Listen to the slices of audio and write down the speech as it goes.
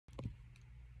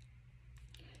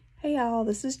Hey y'all,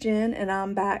 this is Jen and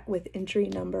I'm back with entry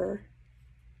number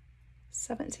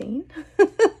 17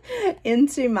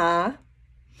 into my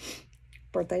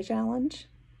birthday challenge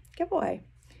giveaway.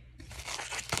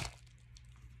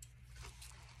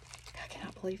 I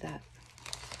cannot believe that.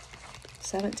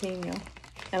 17, y'all.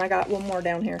 And I got one more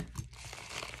down here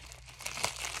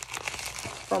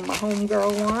from my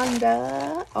homegirl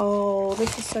Wanda. Oh,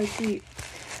 this is so cute.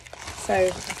 So,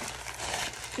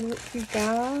 look, you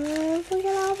guys, look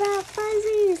at all that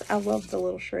fuzzies. I love the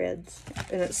little shreds.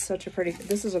 And it's such a pretty,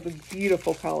 this is a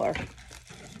beautiful color.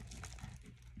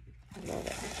 I love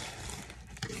it.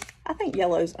 I think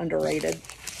yellow's underrated.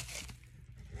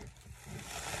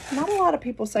 Not a lot of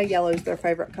people say yellow's their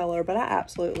favorite color, but I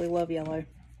absolutely love yellow.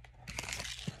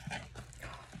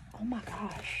 Oh my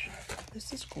gosh,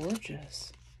 this is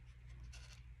gorgeous.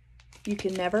 You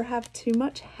can never have too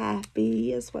much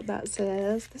happy, is what that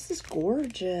says. This is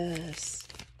gorgeous.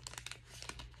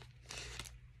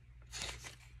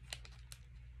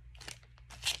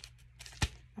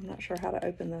 I'm not sure how to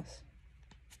open this.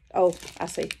 Oh, I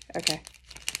see. Okay.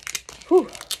 Whew.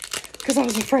 Because I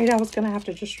was afraid I was going to have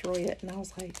to destroy it. And I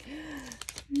was like,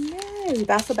 no.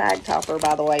 That's a bag topper,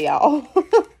 by the way, y'all.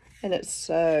 And it's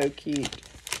so cute.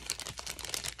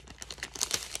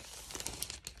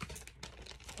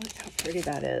 Look how pretty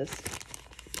that is.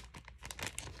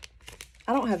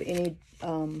 I don't have any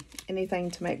anything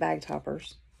to make bag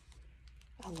toppers.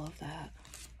 I love that.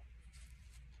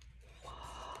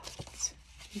 What?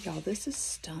 Y'all, this is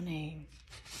stunning.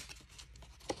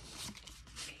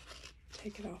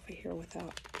 Take it off of here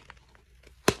without.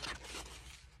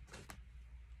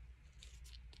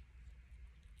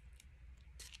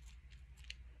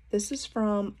 This is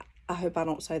from, I hope I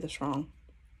don't say this wrong,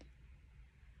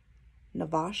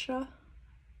 Navasha.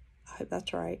 I hope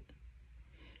that's right.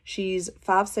 She's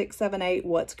 5678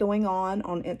 What's Going On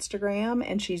Instagram,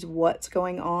 and she's What's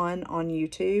Going on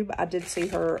YouTube. I did see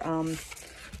her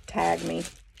tag me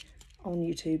on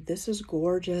YouTube. This is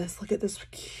gorgeous. Look at this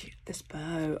cute, this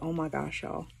bow. Oh my gosh,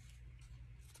 y'all.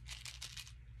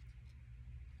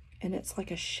 And it's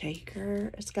like a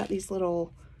shaker. It's got these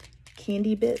little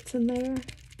candy bits in there.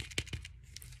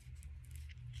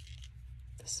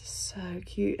 This is so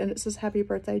cute. And it says happy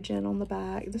birthday, Jen, on the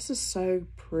back. This is so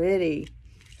pretty.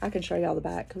 I can show y'all the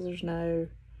back because there's no,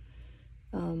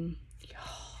 oh,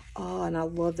 and I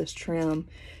love this trim.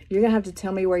 You're going to have to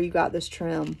tell me where you got this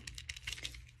trim.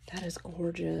 That is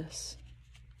gorgeous.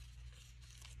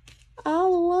 I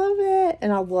love it.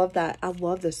 And I love that. I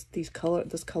love this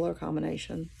color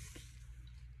combination.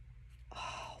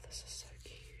 Oh, this is so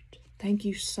cute. Thank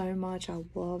you so much. I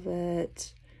love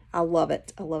it. I love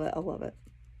it. I love it. I love it.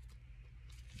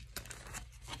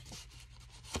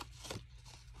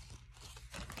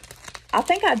 I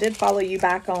think I did follow you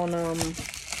back on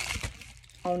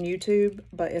YouTube,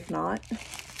 but if not,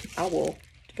 I will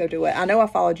go do it. I know I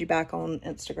followed you back on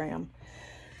Instagram.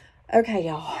 Okay,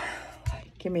 y'all,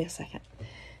 give me a second.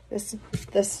 This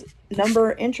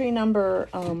entry number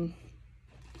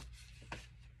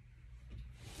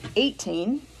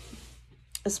 18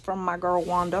 is from my girl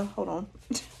Wanda. Hold on.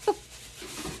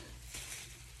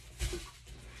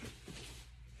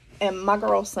 And my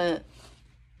girl sent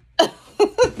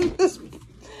this.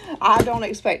 I don't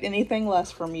expect anything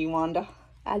less from you, Wanda.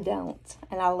 I don't.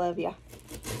 And I love you.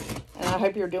 And I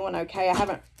hope you're doing okay. I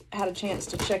haven't had a chance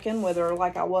to check in with her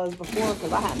like I was before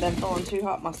because I haven't been feeling too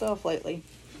hot myself lately.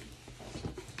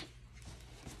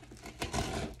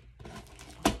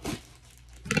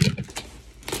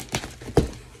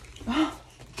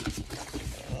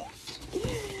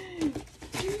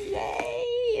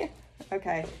 Yay!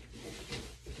 Okay.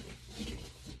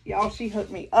 Y'all, she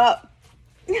hooked me up.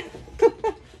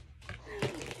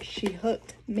 She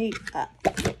hooked me up.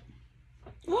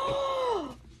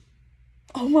 Oh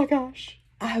my gosh.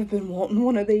 I have been wanting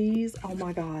one of these. Oh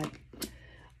my God.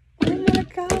 Oh my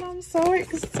God. I'm so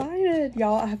excited.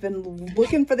 Y'all, I have been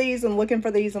looking for these and looking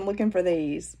for these and looking for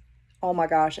these. Oh my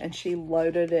gosh. And she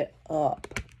loaded it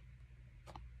up.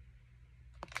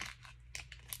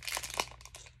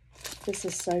 This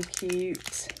is so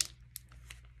cute.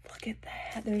 Look at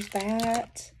that. There's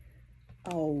that.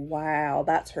 Oh, wow.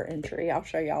 That's her entry. I'll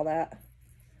show y'all that.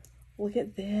 Look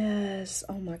at this.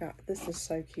 Oh, my God. This is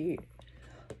so cute.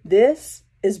 This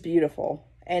is beautiful.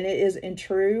 And it is in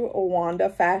true Wanda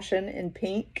fashion in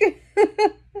pink.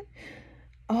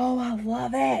 Oh, I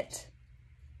love it.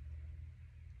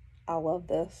 I love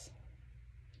this.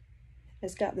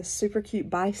 It's got this super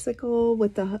cute bicycle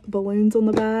with the balloons on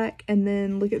the back. And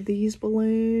then look at these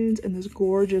balloons and this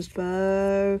gorgeous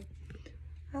bow.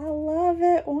 I love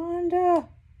it, Wanda.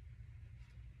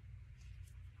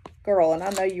 Girl, and I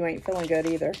know you ain't feeling good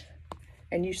either.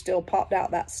 and you still popped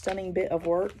out that stunning bit of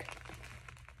work.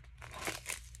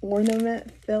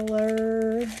 Ornament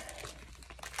filler.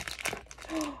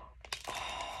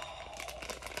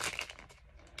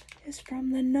 It's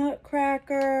from the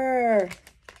Nutcracker.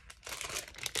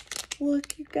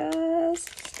 Look, you guys.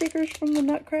 Stickers from the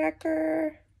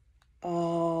Nutcracker.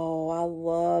 Oh, I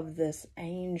love this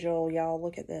angel. Y'all,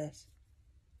 look at this.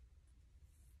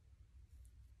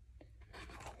 I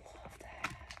love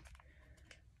that.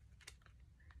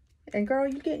 And girl,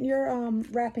 you getting your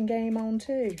wrapping game on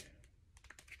too.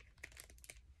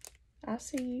 I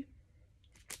see you.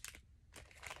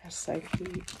 That's so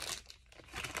cute.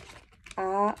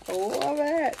 I love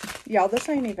it. Y'all, this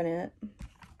ain't even it.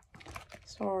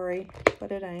 Sorry,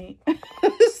 but it ain't.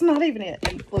 It's not even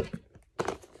it. Look.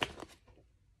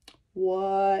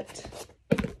 What?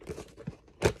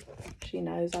 She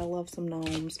knows I love some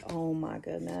gnomes. Oh my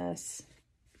goodness.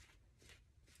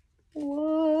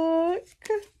 Look.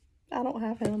 I don't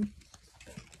have him.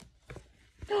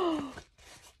 Yo.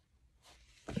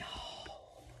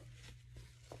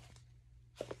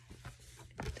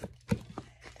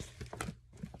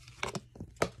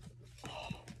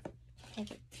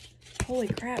 Holy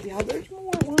crap, y'all. There's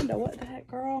more Wanda. What the heck,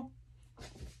 girl?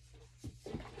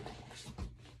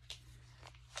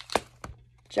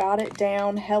 Jot it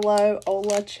down. Hello,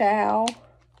 Ola Chow.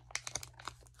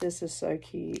 This is so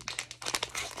cute.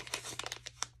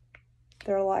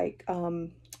 They're like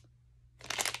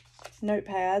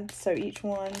notepads. So each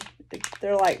one,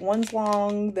 they're like one's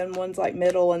long, then one's like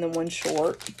middle, and then one's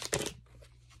short.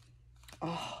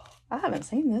 Oh, I haven't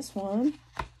seen this one.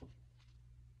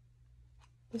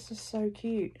 This is so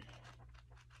cute.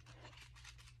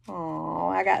 Oh,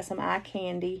 I got some eye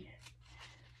candy.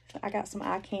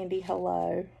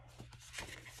 Hello.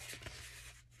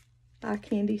 Eye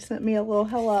candy sent me a little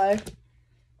hello.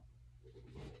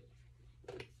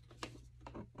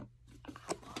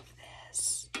 I love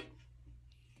this.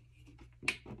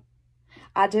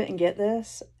 I didn't get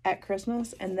this at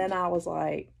Christmas, and then I was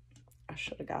like, I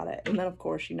should have got it. And then, of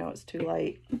course, you know it's too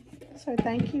late. So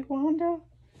thank you, Wanda.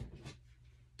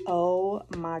 Oh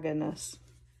my goodness.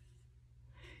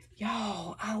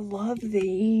 Y'all, I love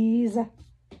these.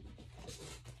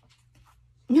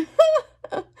 This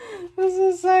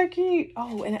is so cute.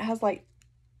 Oh, and it has like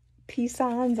peace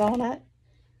signs on it.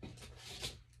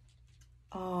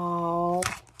 Oh.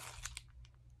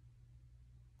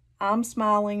 I'm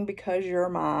smiling because you're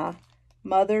my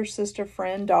mother, sister,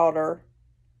 friend, daughter.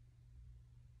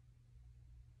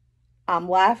 I'm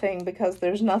laughing because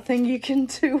there's nothing you can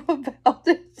do about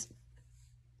it.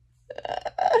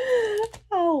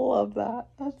 I love that.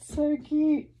 That's so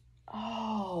cute.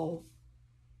 Oh,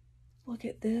 look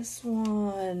at this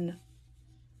one.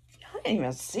 I didn't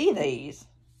even see these.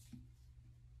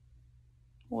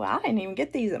 Well, I didn't even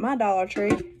get these at my Dollar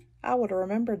Tree. I would have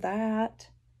remembered that.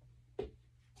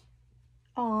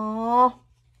 Aw,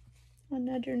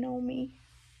 another Nomi.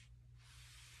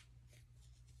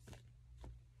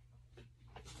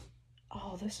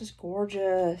 Oh, this is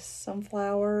gorgeous.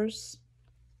 Sunflowers.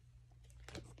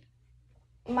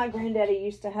 My granddaddy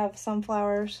used to have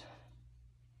sunflowers.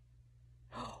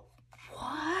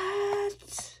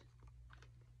 What?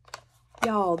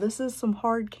 Y'all, this is some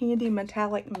hard candy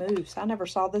metallic mousse. I never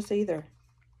saw this either.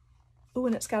 Ooh,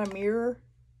 and it's got a mirror.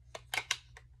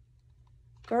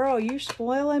 Girl, you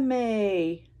spoiling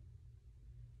me.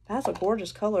 That's a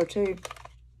gorgeous color too.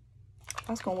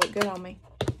 That's gonna look good on me.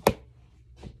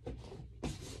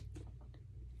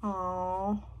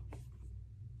 Aww.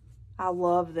 I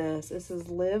love this. This is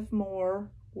Live More,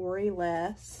 Worry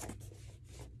Less.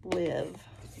 Live.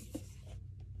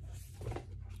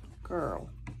 Girl.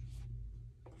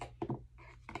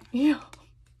 Yeah.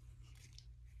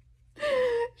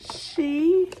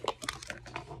 She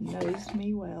knows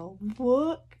me well.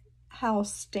 Look how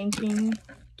stinking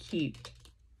cute.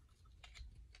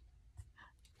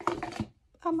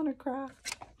 I'm gonna cry.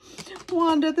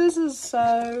 Wanda, this is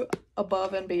so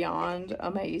above and beyond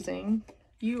amazing.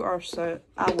 You are so,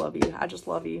 I love you. I just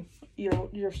love you.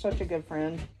 You're such a good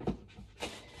friend.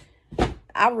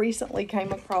 I recently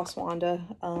came across Wanda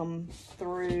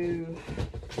through,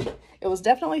 it was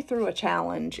definitely through a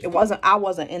challenge. I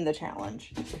wasn't in the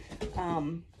challenge.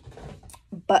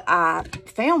 But I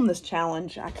found this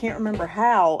challenge. I can't remember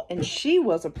how, and she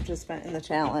was a participant in the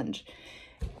challenge.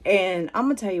 And I'm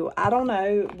gonna tell you, I don't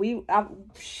know.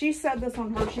 She said this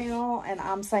on her channel, and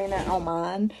I'm saying it on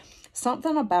mine.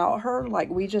 Something about her, like,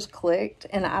 we just clicked,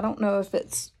 and I don't know if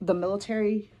it's the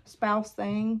military spouse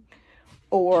thing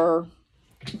or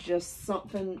just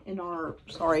something in our,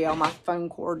 sorry y'all, my phone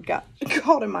cord got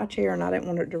caught in my chair and I didn't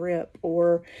want it to rip,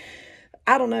 or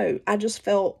I don't know. I just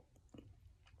felt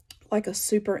like a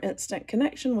super instant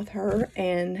connection with her.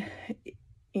 And,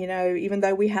 you know, even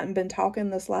though we hadn't been talking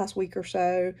this last week or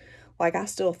so, like I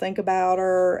still think about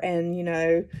her and, you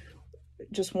know,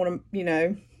 just want to, you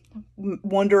know,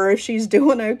 wonder if she's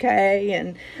doing okay.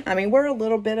 And I mean, we're a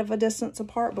little bit of a distance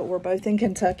apart, but we're both in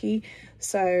Kentucky.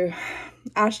 So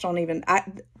I just don't even,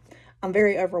 I'm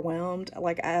very overwhelmed.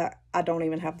 Like I don't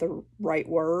even have the right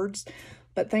words,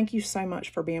 but thank you so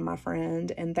much for being my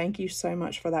friend. And thank you so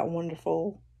much for that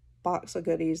wonderful box of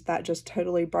goodies that just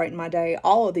totally brightened my day.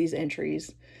 All of these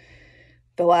entries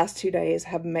the last 2 days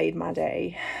have made my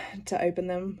day to open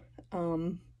them.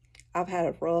 I've had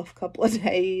a rough couple of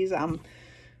days.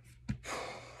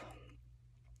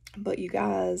 But you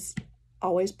guys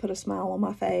always put a smile on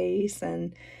my face.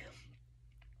 And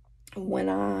when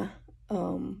I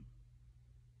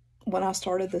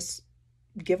started this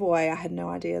giveaway, I had no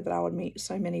idea that I would meet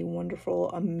so many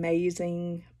wonderful,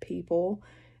 amazing people.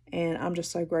 And I'm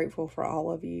just so grateful for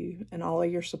all of you and all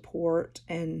of your support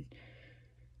and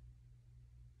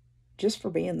just for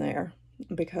being there.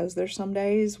 Because there's some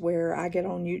days where I get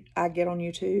on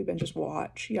YouTube and just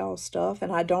watch y'all's stuff,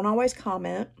 and I don't always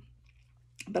comment,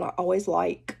 but I always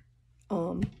like,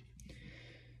 and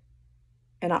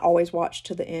I always watch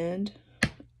to the end,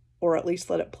 or at least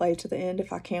let it play to the end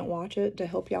if I can't watch it, to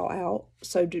help y'all out.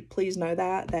 So please know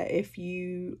that if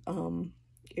you,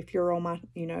 if you're on my,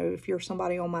 you know, if you're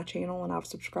somebody on my channel and I've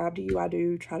subscribed to you, I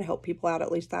do try to help people out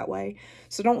at least that way.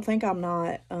 So don't think I'm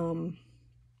not,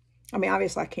 I mean,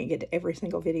 obviously I can't get to every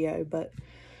single video, but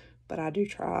I do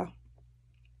try.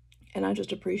 And I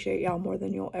just appreciate y'all more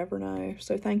than you'll ever know.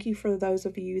 So thank you for those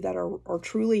of you that are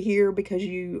truly here because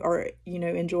you are, you know,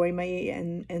 enjoy me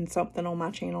and something on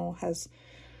my channel has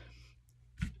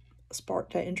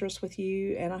sparked an interest with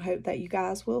you. And I hope that you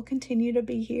guys will continue to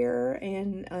be here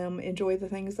and enjoy the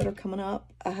things that are coming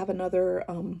up. I have another,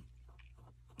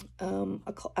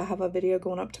 I have a video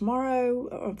going up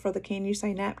tomorrow for the Can You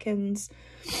Say Napkins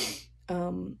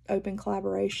open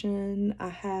collaboration. I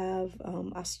have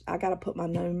I gotta put my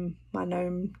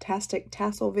gnome-tastic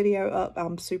tassel video up.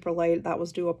 I'm super late. That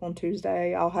was due up on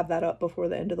Tuesday. I'll have that up before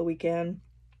the end of the weekend.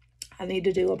 I need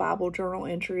to do a Bible journal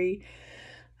entry.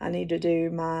 I need to do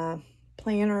my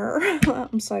planner.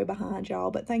 I'm so behind,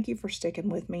 y'all, but thank you for sticking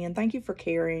with me, and thank you for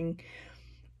caring.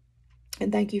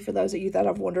 And thank you for those of you that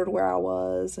have wondered where I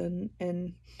was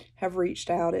and have reached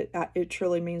out. It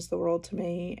truly means the world to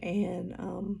me.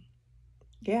 And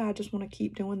yeah, I just want to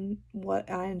keep doing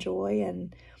what I enjoy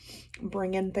and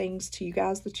bringing things to you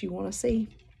guys that you want to see.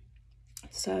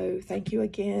 So thank you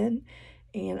again,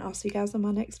 and I'll see you guys in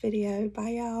my next video.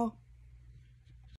 Bye, y'all.